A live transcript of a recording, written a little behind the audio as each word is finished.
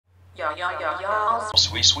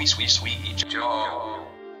Sweet Joe.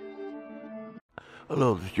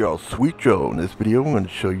 Hello, this is y'all Sweet Joe. In this video, I'm going to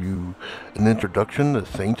show you an introduction to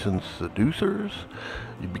Saints and Seducers.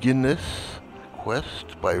 You begin this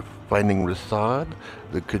quest by finding Rasad,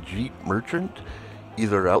 the Khajiit merchant,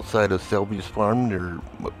 either outside of Selby's farm near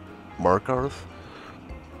Markarth,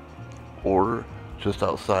 or just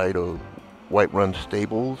outside of Whiterun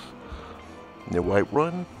stables near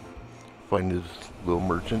Whiterun. Find his little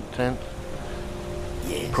merchant tent.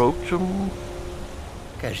 Yes. Approach him.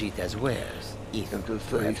 Khajiit has wares. And just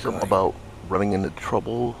say something about running into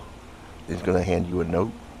trouble. He's going to hand you a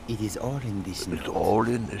note. It is all in this note. It's all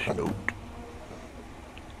in this note.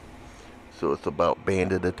 So it's about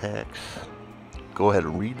bandit attacks. Go ahead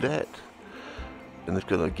and read that. And it's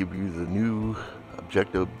going to give you the new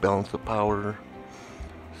objective, balance of power.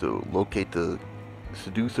 So locate the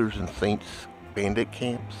Seducers and Saints bandit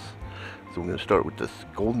camps. So we're going to start with this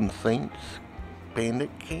Golden Saints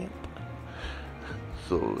bandit camp.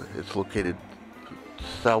 So it's located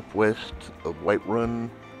southwest of Whiterun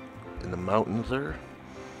in the mountains there.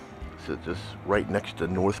 So just right next to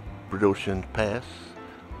North Bridoshan Pass,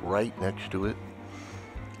 right next to it.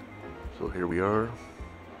 So here we are.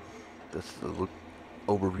 That's the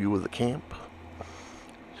overview of the camp.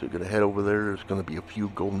 So you're gonna head over there. There's gonna be a few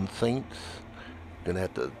Golden Saints. You're gonna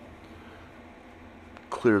have to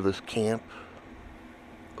clear this camp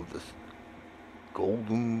of this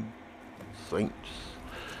Golden Saints.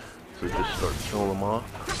 So just start killing them off.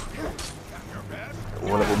 And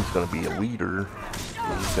one of them's going to be a leader.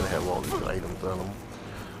 And he's going to have all these items on them.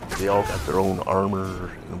 They all got their own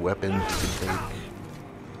armor and weapons you can take.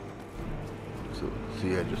 So,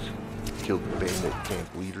 see, I just killed the bandit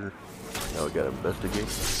camp leader. Now we got to investigate.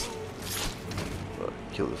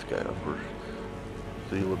 Kill this guy off first.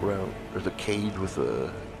 So you look around. There's a cage with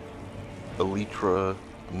a Elytra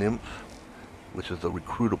nymph, which is a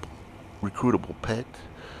recruitable pet.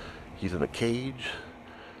 He's in a cage,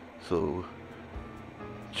 so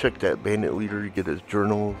check that bandit leader. You get his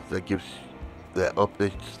journal that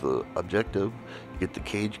updates the objective. You get the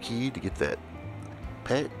cage key to get that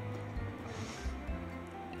pet.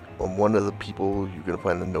 On one of the people, you're gonna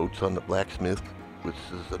find the notes on the blacksmith, which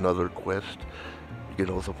is another quest. You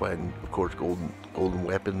can also find, of course, golden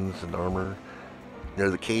weapons and armor. Near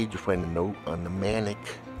the cage, you find a note on the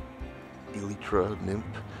manic Elytra nymph.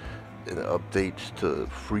 And it updates to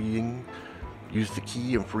freeing. Use the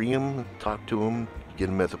key and free him. Talk to him. Get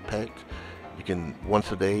him as a pet. You can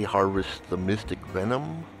once a day harvest the mystic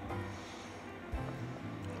venom.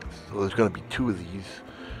 So there's going to be 2 of these.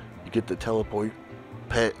 You get the teleport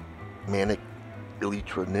pet manic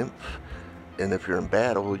Elytra nymph, and if you're in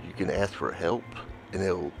battle, you can ask for help, and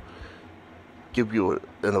it'll give you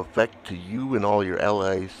an effect to you and all your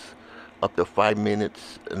allies. Up to 5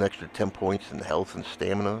 minutes, an extra 10 points in health and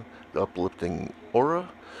stamina, the uplifting aura.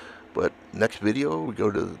 But next video, we go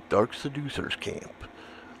to the Dark Seducers camp.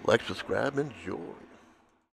 Like, subscribe, enjoy.